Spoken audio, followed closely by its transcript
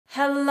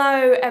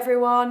Hello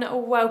everyone,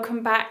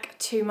 welcome back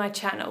to my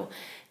channel.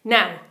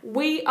 Now,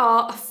 we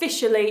are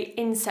officially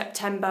in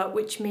September,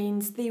 which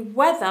means the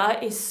weather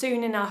is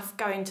soon enough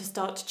going to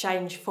start to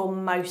change for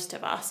most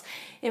of us.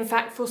 In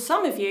fact, for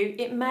some of you,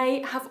 it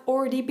may have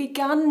already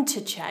begun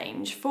to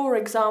change. For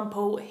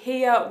example,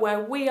 here where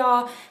we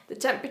are, the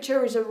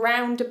temperature is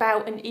around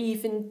about an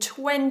even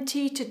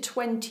 20 to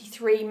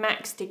 23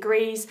 max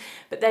degrees,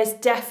 but there's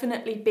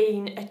definitely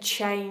been a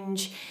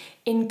change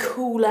in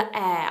cooler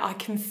air. I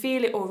can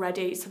feel it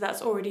already, so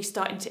that's already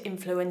starting to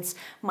influence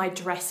my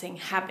dressing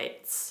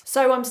habits.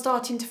 So I'm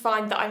starting to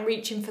find that I'm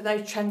reaching for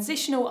those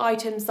transitional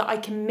items that I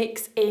can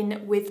mix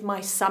in with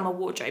my summer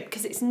wardrobe,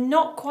 because it's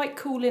not quite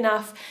cool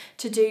enough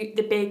to do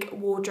the big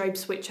wardrobe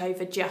switch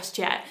over just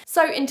yet.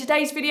 So in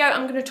today's video,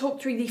 I'm going to talk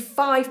through the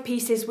 5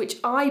 pieces which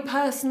I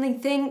personally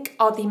think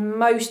are the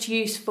most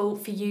useful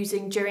for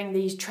using during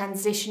these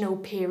transitional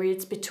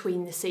periods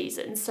between the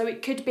seasons. So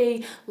it could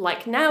be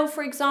like now,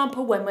 for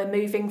example, when we're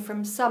moving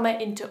from summer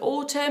into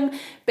autumn,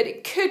 but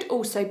it could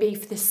also be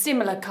for the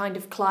similar kind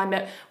of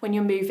climate when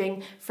you're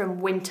moving from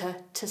winter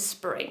to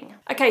spring.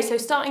 Okay, so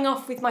starting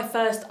off with my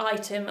first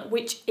item,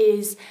 which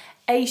is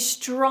a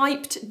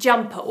striped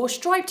jumper or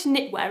striped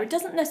knitwear. It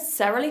doesn't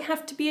necessarily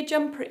have to be a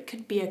jumper, it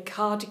could be a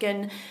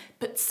cardigan,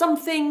 but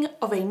something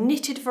of a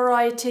knitted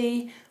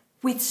variety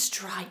with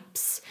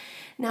stripes.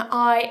 Now,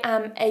 I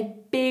am a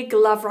big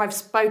lover. I've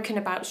spoken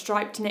about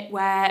striped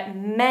knitwear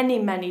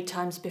many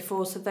times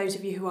before, so those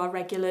of you who are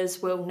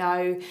regulars will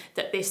know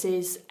that this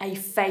is a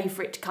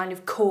favourite kind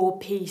of core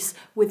piece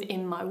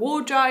within my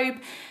wardrobe.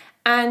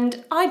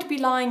 And I'd be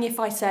lying if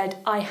I said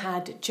I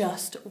had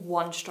just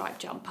one striped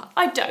jumper.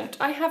 I don't.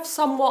 I have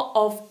somewhat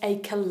of a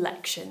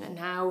collection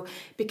now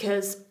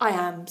because I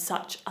am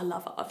such a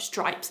lover of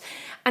stripes.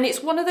 And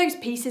it's one of those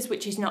pieces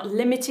which is not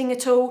limiting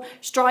at all.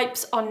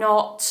 Stripes are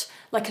not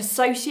like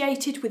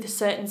associated with a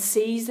certain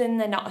season.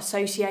 They're not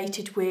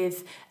associated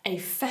with a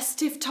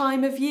festive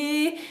time of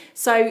year.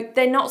 So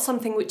they're not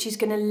something which is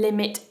going to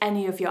limit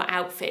any of your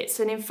outfits.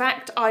 And in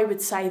fact, I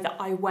would say that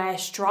I wear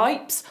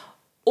stripes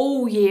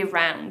all year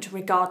round,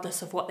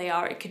 regardless of what they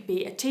are. It could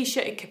be a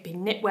t-shirt, it could be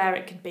knitwear,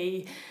 it could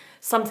be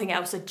something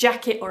else, a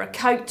jacket or a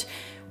coat.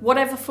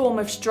 Whatever form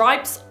of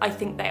stripes, I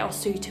think they are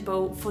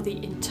suitable for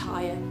the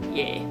entire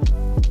year.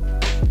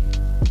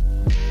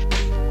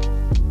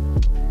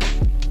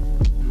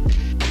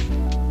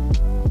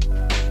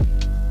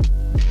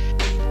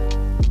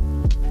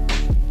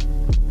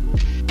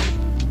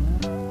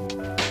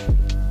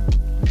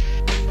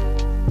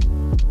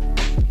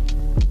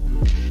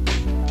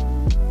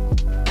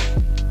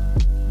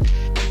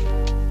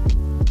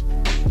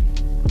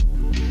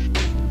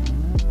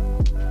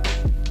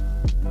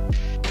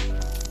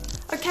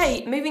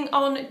 Moving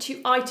on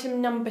to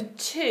item number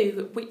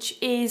 2, which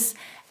is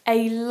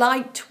a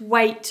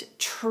lightweight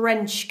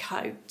trench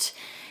coat.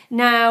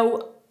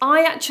 Now,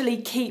 I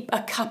actually keep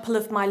a couple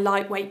of my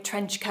lightweight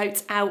trench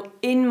coats out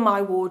in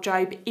my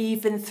wardrobe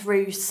even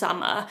through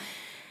summer.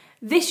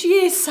 This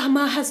year's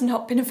summer has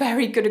not been a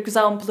very good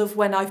example of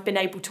when I've been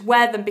able to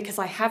wear them because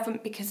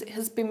it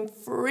has been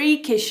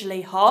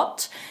freakishly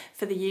hot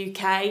for the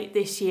UK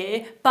this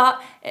year,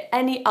 but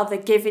any other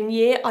given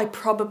year I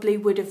probably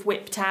would have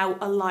whipped out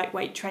a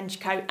lightweight trench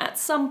coat at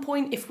some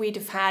point if we'd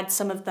have had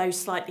some of those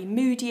slightly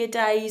moodier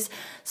days,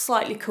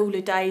 slightly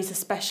cooler days,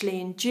 especially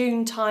in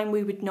June time.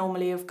 We would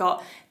normally have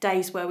got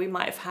days where we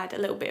might have had a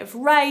little bit of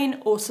rain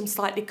or some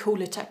slightly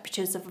cooler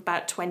temperatures of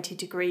about 20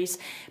 degrees,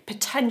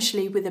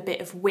 potentially with a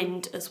bit of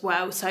wind as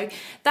well. So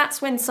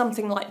that's when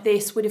something like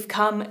this would have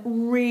come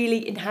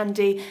really in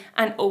handy,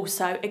 and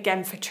also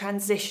again for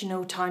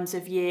transitional times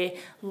of year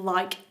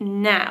like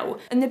now.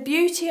 And the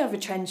beauty of a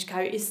trench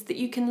coat is that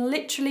you can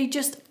literally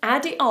just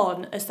add it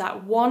on as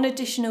that one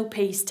additional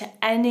piece to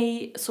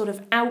any sort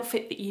of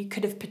outfit that you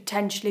could have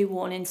potentially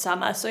worn in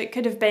summer. So it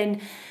could have been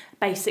a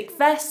basic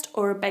vest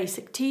or a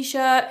basic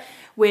t-shirt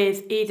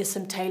with either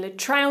some tailored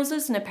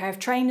trousers and a pair of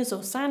trainers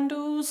or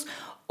sandals,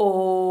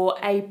 or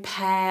a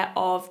pair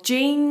of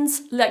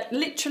jeans, like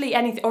literally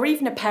anything, or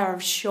even a pair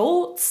of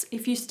shorts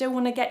if you still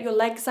want to get your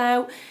legs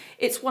out.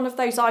 It's one of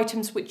those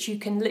items which you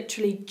can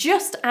literally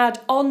just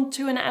add on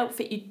to an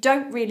outfit. You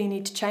don't really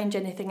need to change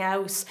anything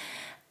else.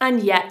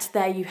 And yet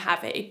there you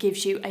have it. It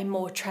gives you a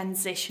more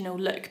transitional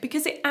look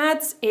because it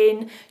adds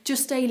in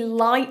just a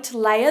light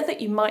layer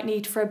that you might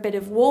need for a bit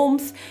of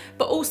warmth,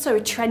 but also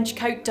a trench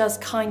coat does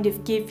kind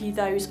of give you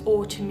those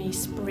autumny,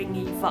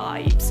 springy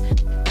vibes.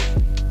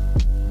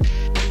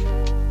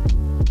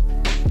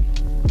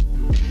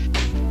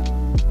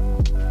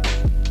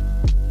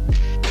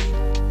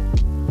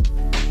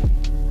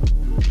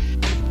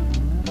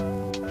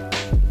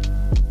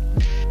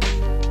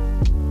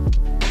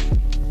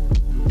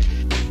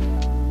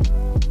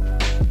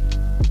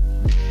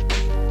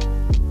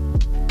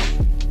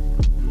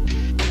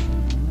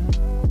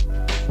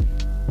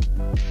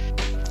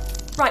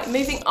 Right,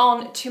 moving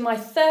on to my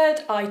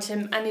third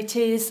item, and it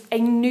is a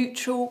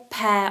neutral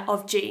pair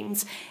of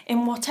jeans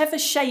in whatever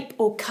shape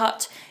or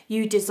cut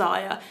you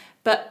desire.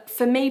 But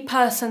for me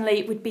personally,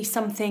 it would be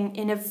something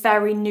in a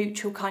very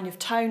neutral kind of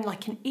tone,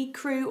 like an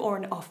ecru or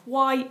an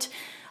off-white.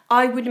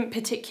 I wouldn't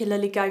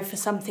particularly go for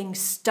something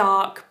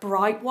stark,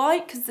 bright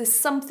white, because there's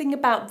something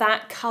about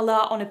that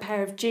colour on a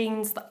pair of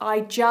jeans that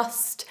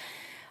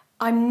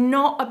I'm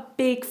not a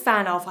big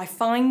fan of. I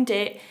find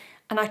it,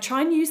 and I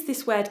try and use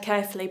this word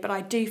carefully, but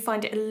I do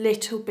find it a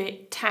little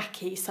bit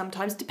tacky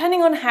sometimes,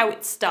 depending on how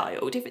it's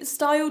styled. If it's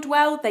styled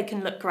well, they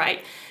can look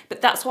great,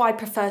 but that's why I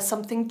prefer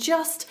something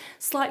just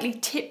slightly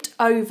tipped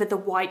over the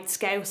white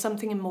scale,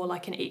 something more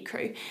like an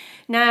ecru.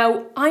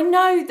 Now, I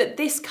know that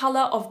this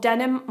colour of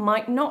denim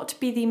might not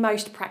be the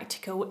most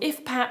practical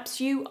if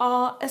perhaps you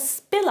are a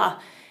spiller,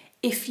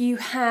 if you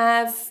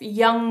have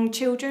young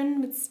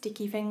children with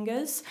sticky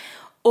fingers,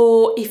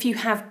 or if you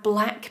have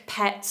black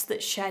pets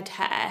that shed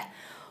hair.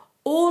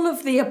 All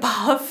of the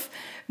above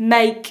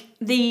make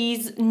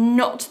these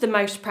not the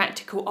most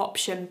practical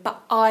option,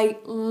 but I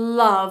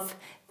love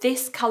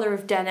this colour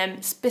of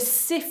denim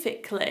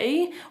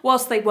specifically.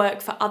 Whilst they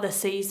work for other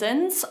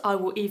seasons, I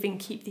will even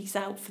keep these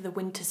out for the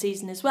winter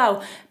season as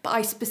well, but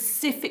I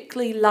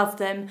specifically love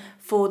them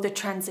for the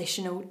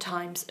transitional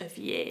times of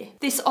year.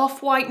 This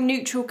off-white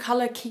neutral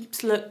colour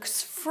keeps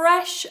looks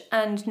fresh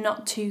and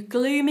not too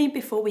gloomy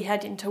before we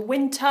head into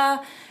winter,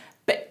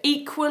 but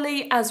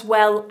equally as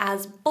well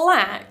as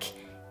black,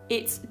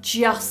 it's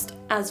just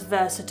as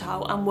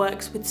versatile and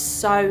works with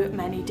so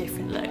many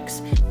different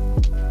looks.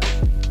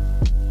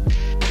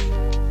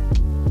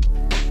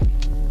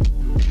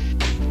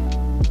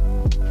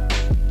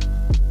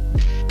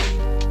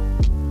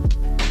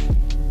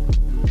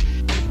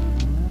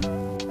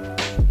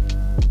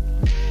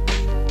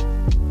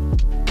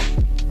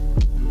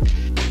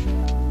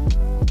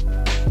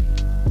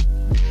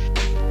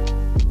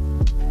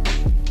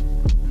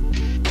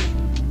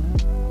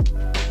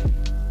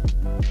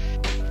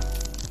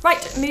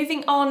 Right,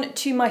 moving on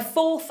to my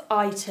fourth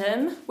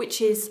item,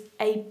 which is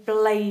a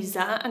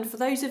blazer. And for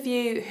those of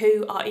you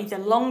who are either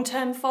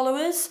long-term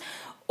followers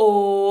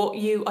or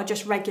you are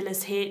just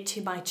regulars here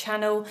to my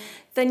channel,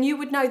 then you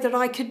would know that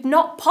I could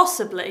not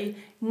possibly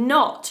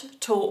not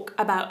talk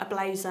about a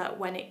blazer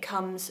when it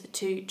comes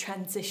to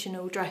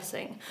transitional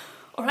dressing,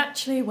 or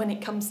actually when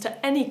it comes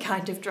to any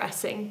kind of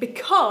dressing,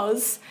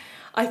 because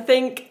I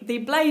think the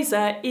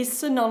blazer is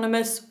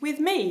synonymous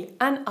with me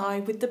and I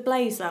with the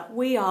blazer.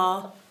 We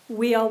are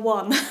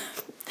one.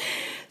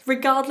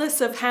 Regardless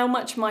of how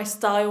much my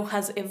style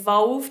has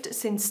evolved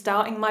since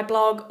starting my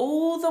blog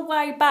all the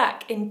way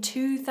back in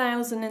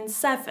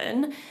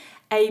 2007,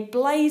 a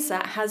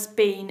blazer has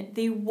been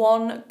the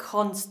one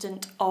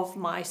constant of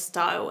my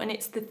style, and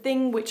it's the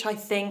thing which I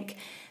think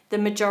the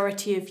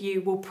majority of you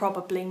will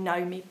probably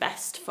know me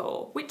best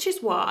for, which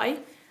is why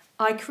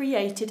I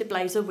created a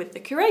blazer with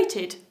the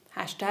curated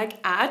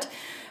 #ad.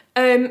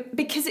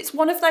 Because it's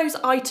one of those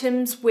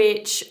items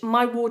which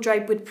my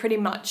wardrobe would pretty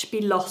much be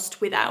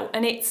lost without,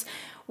 and it's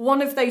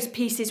one of those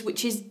pieces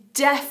which is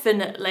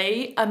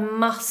definitely a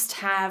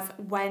must-have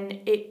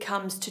when it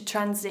comes to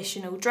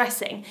transitional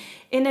dressing,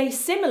 in a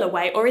similar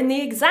way or in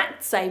the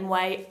exact same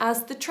way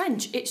as the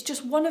trench. It's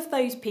just one of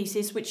those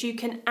pieces which you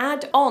can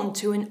add on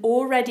to an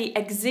already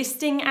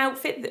existing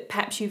outfit that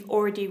perhaps you've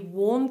already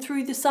worn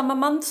through the summer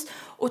months,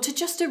 or to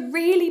just a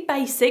really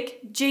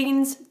basic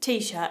jeans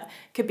t-shirt.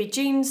 Could be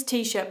jeans,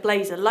 t-shirt,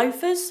 blazer,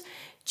 loafers,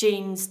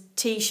 jeans,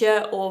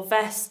 t-shirt or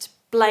vest,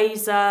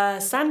 blazer,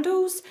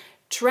 sandals,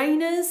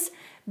 trainers,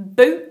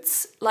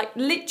 boots, like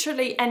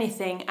literally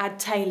anything. Add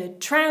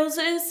tailored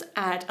trousers,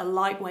 add a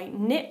lightweight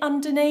knit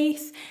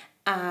underneath,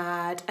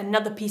 add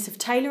another piece of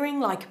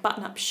tailoring like a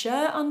button-up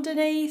shirt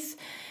underneath.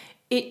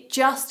 It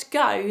just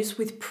goes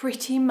with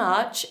pretty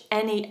much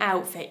any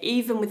outfit,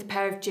 even with a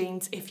pair of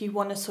jeans. If you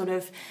want to sort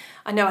of,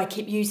 I know I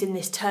keep using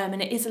this term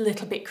and it is a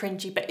little bit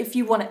cringy, but if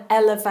you want to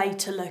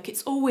elevate a look,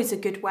 it's always a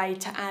good way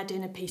to add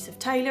in a piece of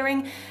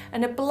tailoring,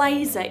 and a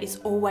blazer is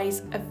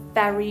always a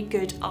very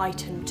good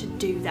item to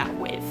do that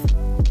with.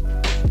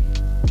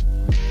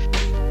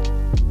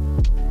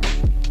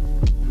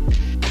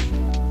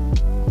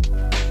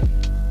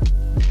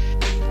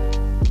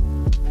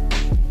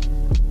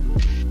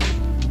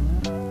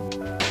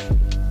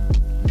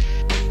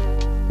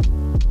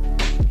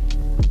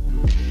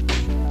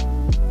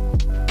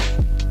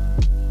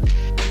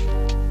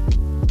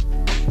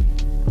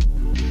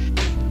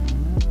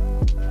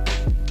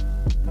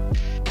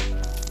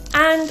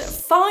 And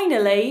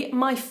finally,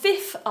 my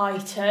fifth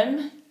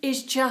item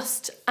is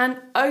just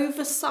an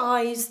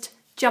oversized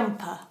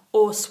jumper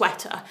or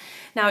sweater.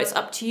 Now it's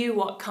up to you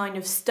what kind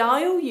of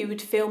style you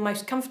would feel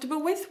most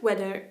comfortable with,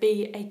 whether it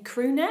be a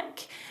crew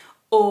neck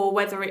or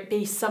whether it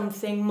be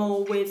something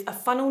more with a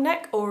funnel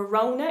neck or a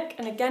roll neck.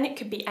 And again, it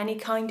could be any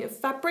kind of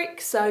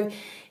fabric. So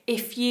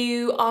if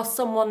you are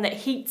someone that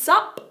heats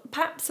up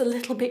perhaps a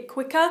little bit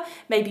quicker,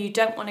 maybe you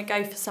don't want to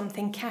go for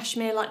something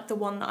cashmere like the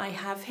one that I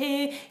have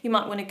here, you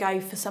might want to go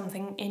for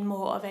something in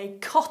more of a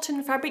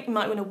cotton fabric. You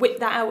might want to whip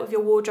that out of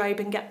your wardrobe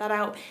and get that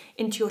out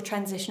into your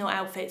transitional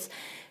outfits.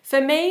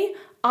 For me,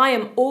 I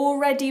am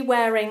already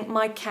wearing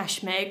my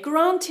cashmere,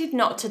 granted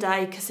not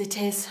today because it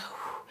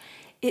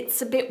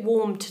It's a bit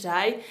warm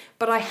today,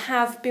 but I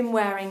have been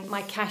wearing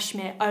my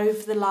cashmere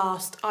over the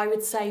last, I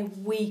would say,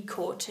 week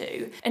or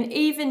two. And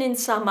even in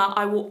summer,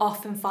 I will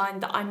often find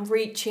that I'm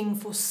reaching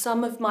for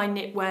some of my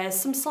knitwears,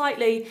 some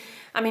slightly,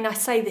 I mean, I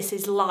say this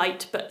is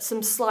light, but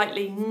some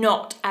slightly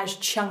not as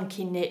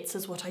chunky knits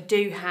as what I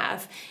do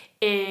have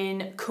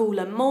in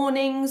cooler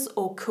mornings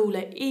or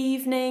cooler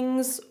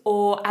evenings,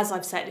 or as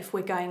I've said, if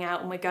we're going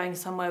out and we're going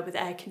somewhere with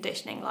air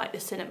conditioning like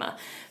the cinema.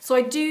 So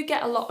I do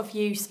get a lot of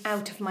use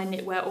out of my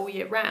knitwear all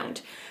year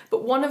round.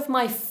 But one of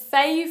my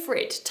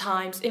favourite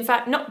times, in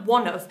fact, not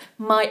one of,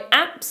 my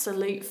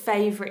absolute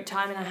favourite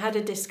time, and I had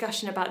a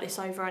discussion about this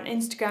over on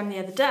Instagram the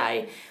other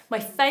day, my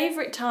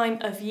favourite time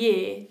of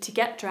year to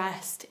get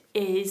dressed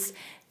is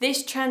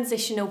this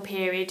transitional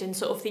period and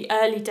sort of the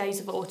early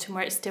days of autumn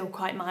where it's still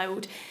quite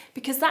mild,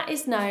 because that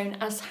is known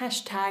as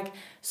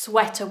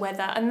 #sweater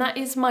weather, and that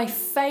is my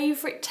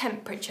favourite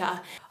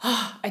temperature.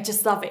 Oh, I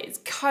just love it. It's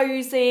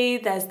cosy,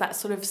 there's that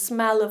sort of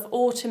smell of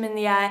autumn in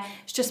the air.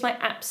 It's just my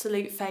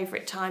absolute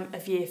favourite time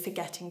of year for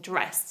getting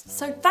dressed.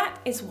 So that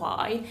is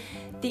why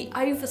the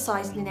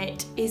oversized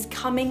knit is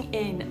coming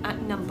in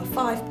at number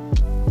 5.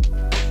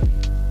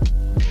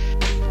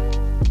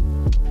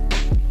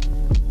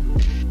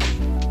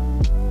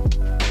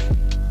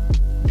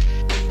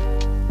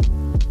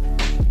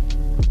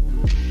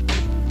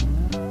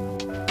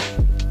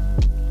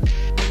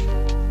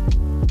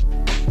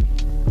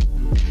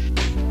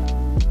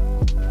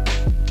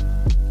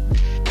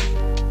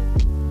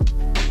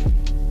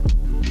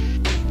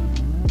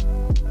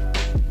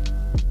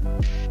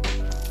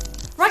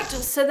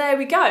 So there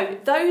we go.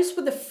 Those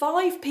were the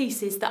 5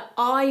 pieces that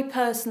I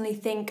personally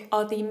think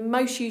are the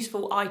most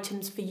useful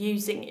items for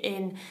using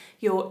in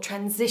your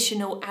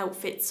transitional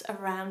outfits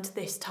around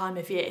this time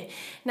of year.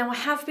 Now, I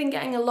have been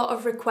getting a lot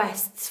of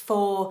requests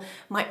for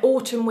my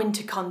autumn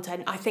winter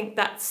content. I think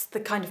that's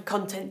the kind of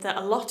content that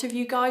a lot of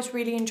you guys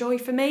really enjoy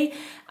for me,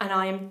 and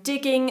I am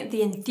digging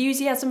the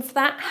enthusiasm for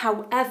that.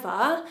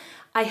 However,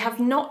 I have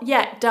not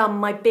yet done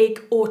my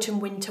big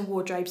autumn-winter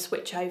wardrobe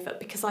switchover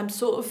because I'm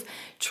sort of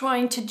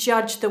trying to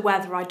judge the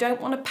weather. I don't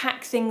want to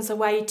pack things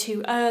away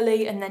too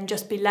early and then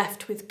just be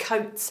left with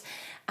coats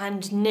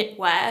and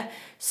knitwear.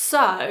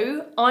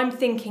 So I'm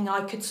thinking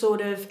I could sort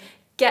of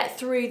get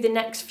through the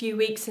next few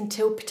weeks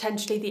until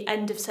potentially the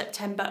end of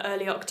September,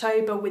 early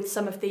October with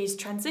some of these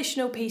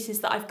transitional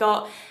pieces that I've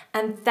got,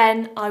 and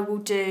then I will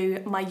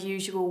do my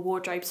usual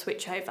wardrobe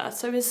switchover.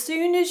 So as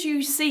soon as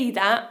you see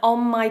that on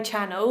my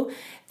channel,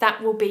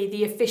 that will be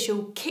the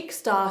official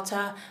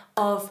Kickstarter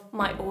of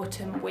my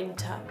autumn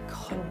winter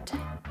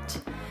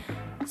content.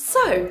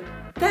 So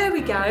there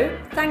we go.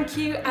 Thank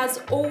you as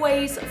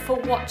always for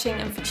watching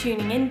and for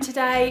tuning in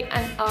today,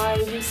 and I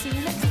will see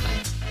you next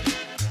time.